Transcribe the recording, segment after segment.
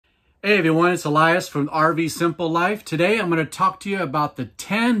Hey everyone, it's Elias from RV Simple Life. Today I'm going to talk to you about the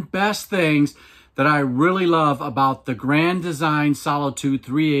 10 best things that I really love about the Grand Design Solitude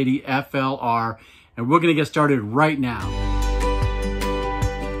 380 FLR, and we're going to get started right now.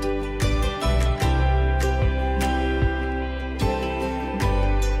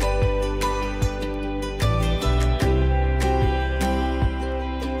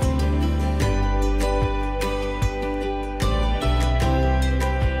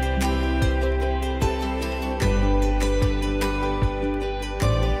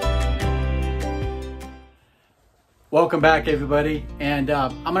 Welcome back everybody, and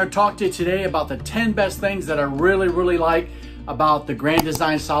I'm going to talk to you today about the 10 best things that I really like about the Grand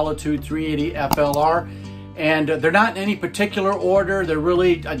Design Solitude 380 FLR, and they're not in any particular order. They're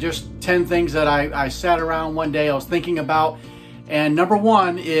really just 10 things that I sat around one day I was thinking about. And number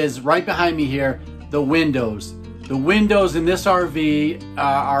one is right behind me here, the windows. The windows in this RV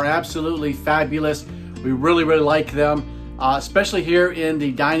are absolutely fabulous. We really like them, especially here in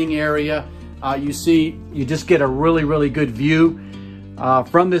the dining area. You just get a really good view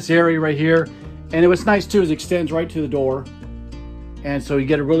from this area right here. And what's nice too is it extends right to the door. And so you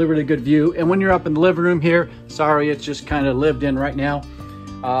get a really good view. And when you're up in the living room here, sorry, it's just kind of lived in right now.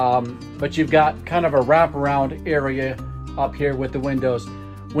 But you've got kind of a wraparound area up here with the windows.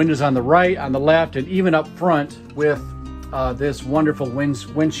 Windows on the right, on the left, and even up front with this wonderful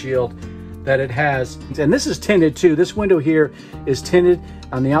windshield that it has. And this is tinted too. This window here is tinted.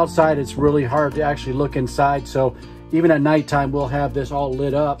 On the outside, it's really hard to actually look inside. So even at nighttime, we'll have this all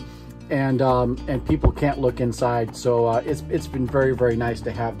lit up, and people can't look inside. So it's been very nice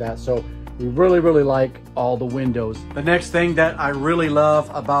to have that. So we really like all the windows. The next thing that I really love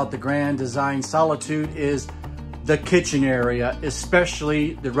about the Grand Design Solitude is the kitchen area,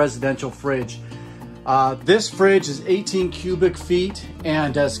 especially the residential fridge. This fridge is 18 cubic feet,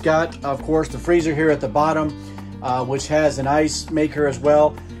 and it's got, of course, the freezer here at the bottom, which has an ice maker as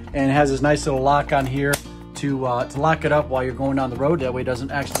well, and it has this nice little lock on here to lock it up while you're going down the road. That way it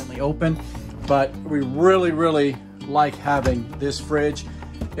doesn't accidentally open. But we really like having this fridge.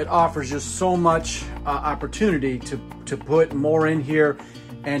 It offers just so much opportunity to put more in here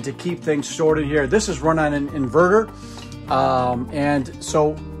and to keep things stored in here. This is run on an inverter, and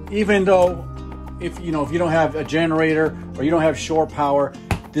so even though if you don't have a generator or you don't have shore power,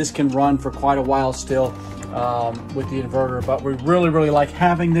 this can run for quite a while still with the inverter. But we really like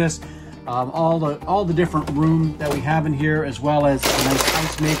having this. All the different room that we have in here, as well as a nice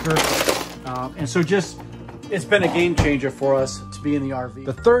ice maker. And so it's been a game changer for us to be in the RV.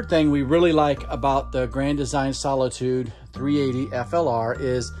 The third thing we really like about the Grand Design Solitude 380 FLR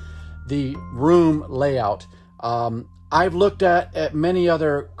is the room layout. I've looked at many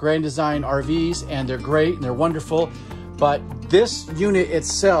other Grand Design RVs, and they're great and they're wonderful, but this unit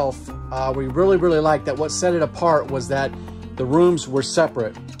itself, we really like that. What set it apart was that the rooms were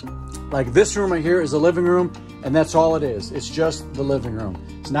separate. Like this room right here is a living room, and that's all it is. It's just the living room.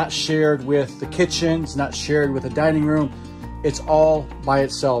 It's not shared with the kitchen. It's not shared with the dining room. It's all by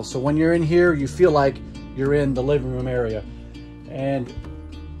itself. So when you're in here, you feel like you're in the living room area. And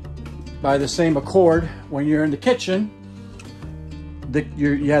by the same accord, when you're in the kitchen,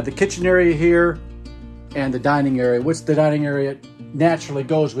 you have the kitchen area here and the dining area, which the dining area naturally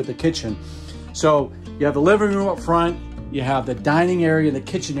goes with the kitchen. So you have the living room up front, you have the dining area and the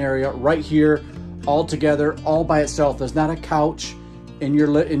kitchen area right here, all together, all by itself. There's not a couch in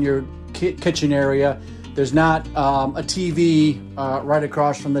your kitchen area. There's not a TV right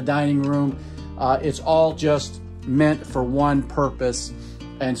across from the dining room. It's all just meant for one purpose.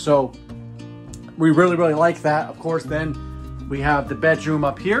 And so we really like that. Of course, then we have the bedroom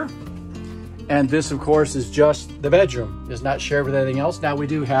up here, and this of course is just the bedroom. It's not shared with anything else. Now we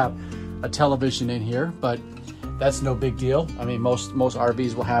do have a television in here, but that's no big deal. I mean, most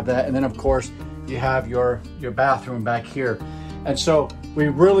RVs will have that. And then of course you have your bathroom back here. And so we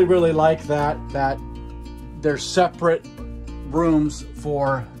really like that they're separate rooms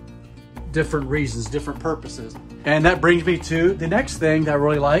for different reasons, different purposes. And that brings me to the next thing that I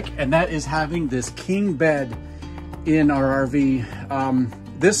really like, and that is having this king bed in our RV.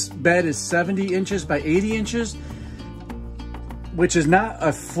 This bed is 70 inches by 80 inches, which is not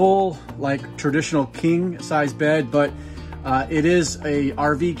a full, like, traditional king size bed, but it is a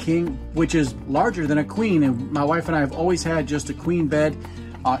RV king, which is larger than a queen. And my wife and I have always had just a queen bed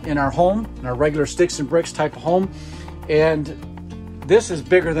in our home, in our regular sticks and bricks type of home. And this is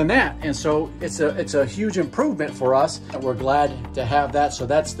bigger than that, and so it's a huge improvement for us, and we're glad to have that. So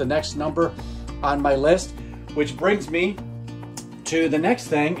that's the next number on my list, which brings me to the next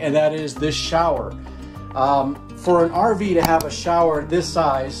thing, and that is this shower. for an RV to have a shower this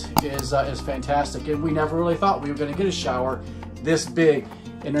size is fantastic, and we never really thought we were going to get a shower this big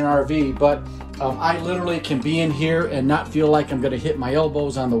in an RV. But I literally can be in here and not feel like I'm going to hit my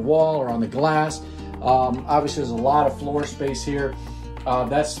elbows on the wall or on the glass. Obviously, there's a lot of floor space here.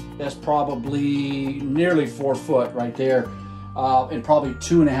 That's probably nearly 4 foot right there, and probably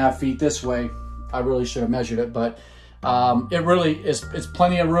 2.5 feet this way. I really should have measured it, but it really is. It's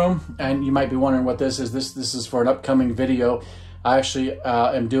plenty of room. And you might be wondering what this is. This is for an upcoming video. I actually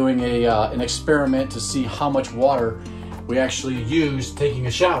am doing an experiment to see how much water we actually use taking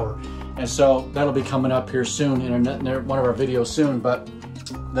a shower, and so that'll be coming up here soon in one of our videos soon. But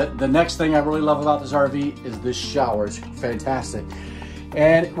the next thing I really love about this RV is this shower. It's fantastic.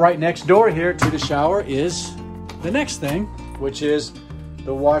 And right next door here to the shower is the next thing, which is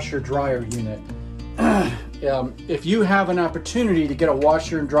the washer dryer unit. If you have an opportunity to get a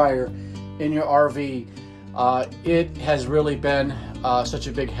washer and dryer in your RV, it has really been such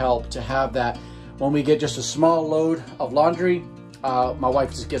a big help to have that. When we get just a small load of laundry, my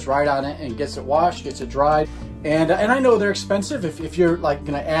wife just gets right on it and gets it washed, gets it dried. And I know they're expensive. If you're like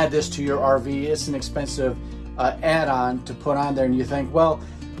gonna add this to your RV, it's an expensive add-on to put on there, and you think, well,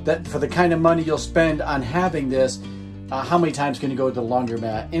 that for the kind of money you'll spend on having this, how many times can you go to the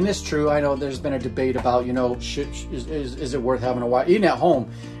laundromat? And it's true. I know there's been a debate about, you know, is it worth having a washer? Even at home,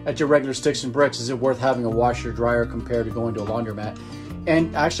 at your regular sticks and bricks, is it worth having a washer dryer compared to going to a laundromat?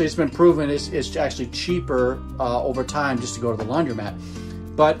 And actually, it's been proven it's actually cheaper over time just to go to the laundromat.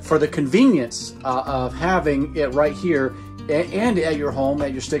 But for the convenience of having it right here and at your home,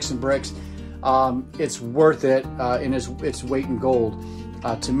 at your sticks and bricks, it's worth it, and it's weight in gold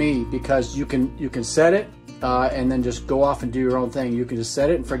to me, because you can set it and then just go off and do your own thing. You can just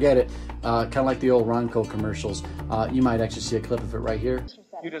set it and forget it, kind of like the old Ronco commercials. You might actually see a clip of it right here.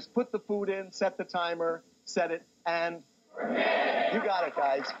 You just put the food in, set the timer, set it, and you got it,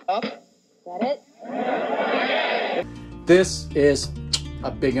 guys. Up. Set it. This is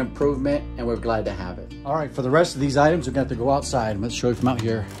a big improvement, and we're glad to have it. All right, for the rest of these items, we're going to have to go outside. Let's show you from out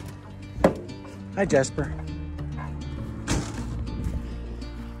here. Hi, Jasper.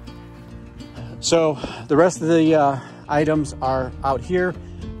 So the rest of the items are out here.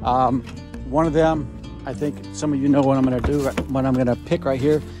 One of them, I think some of you know what I'm going to do, what I'm going to pick right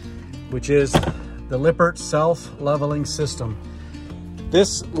here, which is the Lippert self-leveling system.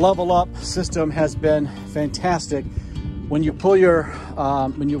 This level up system has been fantastic. When you pull your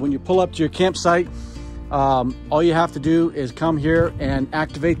when you pull up to your campsite, all you have to do is come here and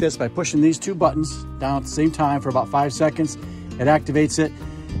activate this by pushing these two buttons down at the same time for about 5 seconds. It activates it.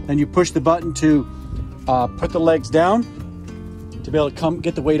 Then you push the button to put the legs down to be able to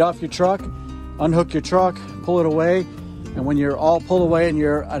get the weight off your truck, unhook your truck, pull it away. And when you're all pulled away and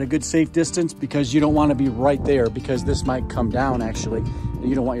you're at a good safe distance, because you don't want to be right there, because this might come down actually, and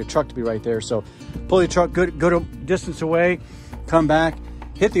you don't want your truck to be right there. So pull your truck, go to distance away, come back,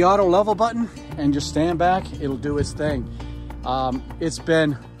 hit the auto level button, and just stand back. It'll do its thing. It's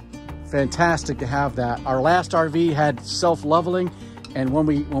been fantastic to have that. Our last RV had self-leveling, and when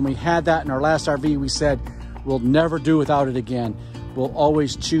we had that in our last RV, we said we'll never do without it again. We'll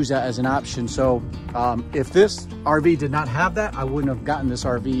always choose that as an option. So if this RV did not have that, I wouldn't have gotten this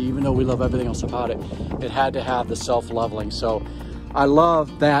RV, even though we love everything else about it. It had to have the self-leveling. So I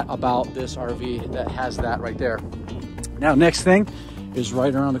love that about this RV, that has that right there. Now, next thing is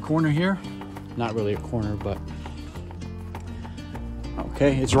right around the corner here. Not really a corner, but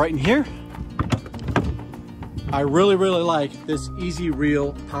okay, it's right in here. I really like this Easy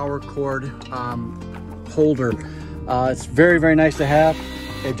Reel power cord holder. It's very nice to have.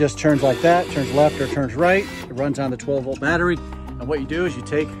 It just turns like that, turns left or turns right. It runs on the 12-volt battery. And what you do is you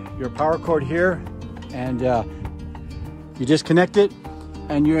take your power cord here and you disconnect it,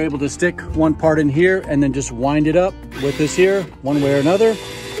 and you're able to stick one part in here and then just wind it up with this here, one way or another.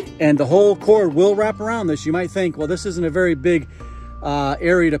 And the whole cord will wrap around this. You might think, well, this isn't a very big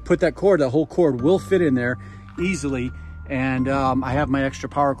area to put that cord. The whole cord will fit in there easily. And I have my extra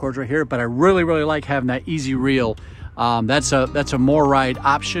power cords right here, but I really like having that Easy Reel. That's a more ride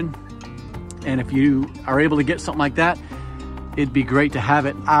option. And if you are able to get something like that, it'd be great to have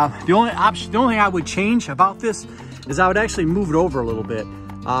it. The only thing I would change about this is I would actually move it over a little bit,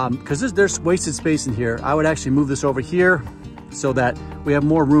 because there's wasted space in here. I would actually move this over here so that we have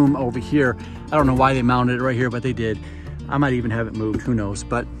more room over here. I don't know why they mounted it right here, but they did. I might even have it moved, who knows,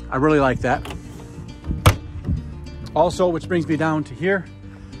 but I really like that. Also, which brings me down to here,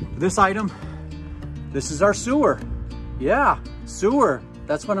 this item. This is our sewer. Yeah, sewer.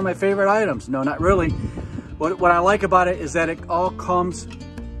 That's one of my favorite items. No, not really. What I like about it is that it all comes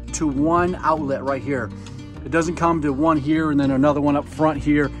to one outlet right here. It doesn't come to one here and then another one up front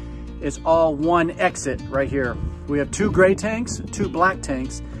here. It's all one exit right here. We have 2 gray tanks, 2 black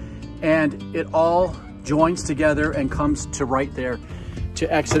tanks, and it all joins together and comes to right there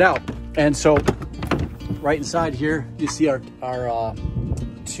to exit out. And so right inside here, you see our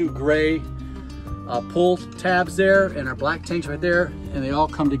 2 gray pull tabs there and our black tanks right there, and they all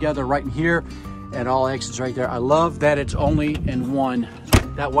come together right in here and all exits right there. I love that it's only in one.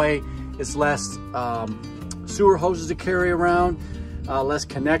 That way it's less sewer hoses to carry around, less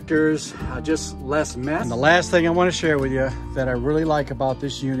connectors, just less mess. And the last thing I want to share with you that I really like about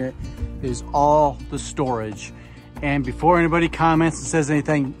this unit is all the storage. And before anybody comments and says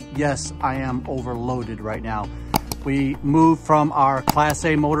anything, yes, I am overloaded right now. We moved from our Class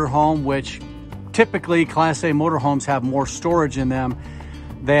A motorhome, which typically Class A motorhomes have more storage in them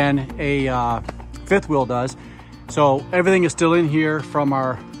than a fifth wheel does. So everything is still in here from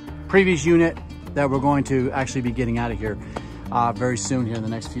our previous unit that we're going to actually be getting out of here very soon here in the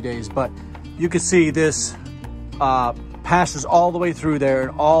next few days. But you can see this passes all the way through there,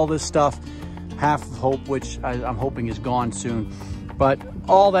 and all this stuff, half of hope, which I'm hoping is gone soon, but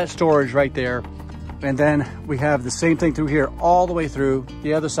all that storage right there. And then we have the same thing through here all the way through.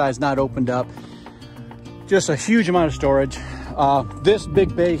 The other side's not opened up. Just a huge amount of storage. This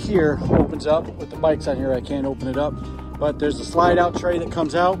big bay here opens up. With the bikes on here, I can't open it up, but there's a slide out tray that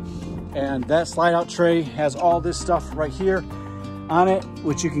comes out, and that slide out tray has all this stuff right here on it,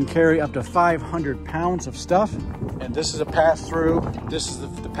 which you can carry up to 500 pounds of stuff. And this is a pass through. This is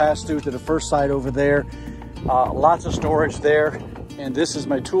the pass through to the first side over there. Lots of storage there. And this is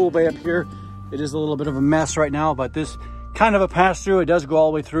my tool bay up here. It is a little bit of a mess right now, but this kind of a pass through. It does go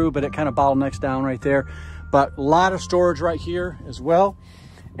all the way through, but it kind of bottlenecks down right there. But a lot of storage right here as well.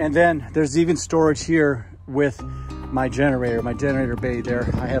 And then there's even storage here with my generator bay there.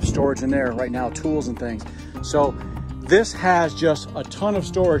 I have storage in there right now, tools and things. So this has just a ton of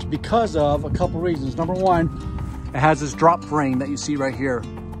storage because of a couple reasons. Number one, it has this drop frame that you see right here.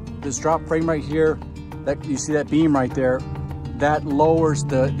 This drop frame right here, that you see that beam right there, that lowers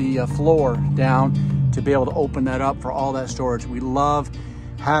the floor down to be able to open that up for all that storage. We love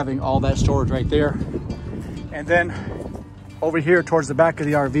having all that storage right there. And then over here towards the back of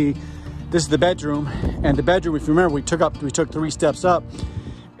the RV, this is the bedroom. And the bedroom, if you remember, we took 3 steps up.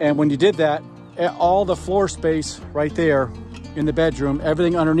 And when you did that, all the floor space right there in the bedroom,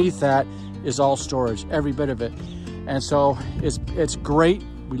 everything underneath that is all storage, every bit of it. And so it's great.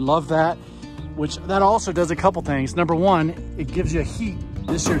 We love that, which that also does a couple things. Number one, it gives you heat.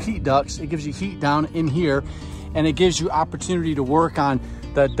 This is your heat ducts. It gives you heat down in here, and it gives you opportunity to work on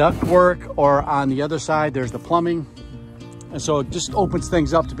the duct work, or on the other side, there's the plumbing. And so it just opens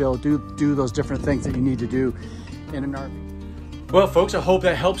things up to be able to do those different things that you need to do in an RV. Well, folks, I hope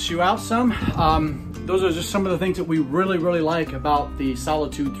that helps you out some. Those are just some of the things that we really, really like about the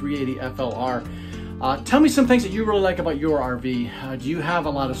Solitude 380 FLR. Tell me some things that you really like about your RV. Do you have a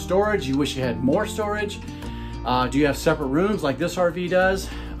lot of storage? You wish you had more storage? Do you have separate rooms like this RV does?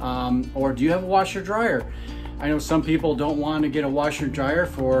 Or do you have a washer dryer? I know some people don't want to get a washer and dryer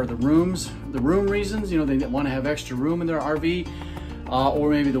for the room reasons. You know, they want to have extra room in their RV, or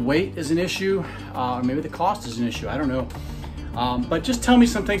maybe the weight is an issue, or maybe the cost is an issue. I don't know. But just tell me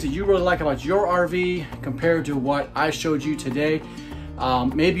some things that you really like about your RV compared to what I showed you today.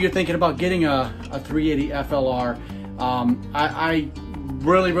 Maybe you're thinking about getting a 380 FLR. I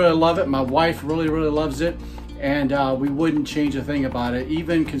really, really love it. My wife really, really loves it. And we wouldn't change a thing about it.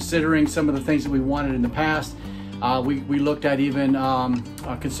 Even considering some of the things that we wanted in the past, we looked at even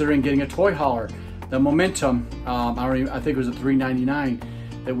considering getting a toy hauler. The Momentum, I think it was a $399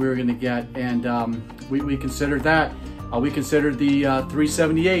 that we were gonna get, and we considered that. We considered the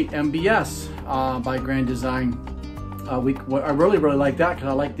 378 MBS by Grand Design. I really, really like that because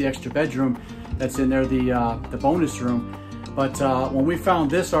I like the extra bedroom that's in there, the bonus room. But when we found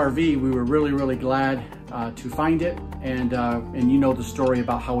this RV, we were really, really glad to find it, and you know the story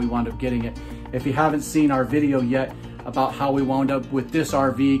about how we wound up getting it. If you haven't seen our video yet about how we wound up with this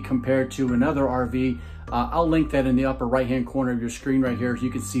RV compared to another RV, I'll link that in the upper right hand corner of your screen right here. You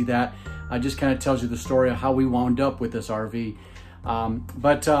can see that. Just kind of tells you the story of how we wound up with this RV.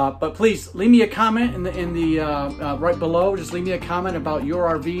 But please leave me a comment in the right below. Just leave me a comment about your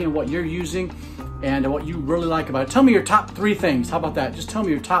RV and what you're using and what you really like about it. Tell me your top 3 things. How about that? Just tell me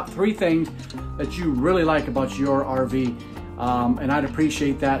your top 3 things that you really like about your RV. And I'd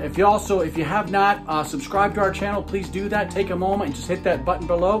appreciate that. If you have not subscribed to our channel, please do that. Take a moment and just hit that button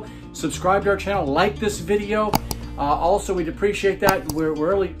below. Subscribe to our channel, like this video. Also, we'd appreciate that. We're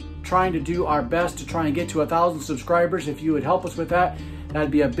really trying to do our best to try and get to 1,000 subscribers. If you would help us with that,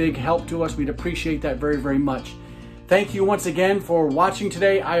 That'd be a big help to us. We'd appreciate that very, very much. Thank you once again for watching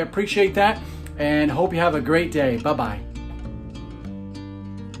today. I appreciate that and hope you have a great day. Bye-bye.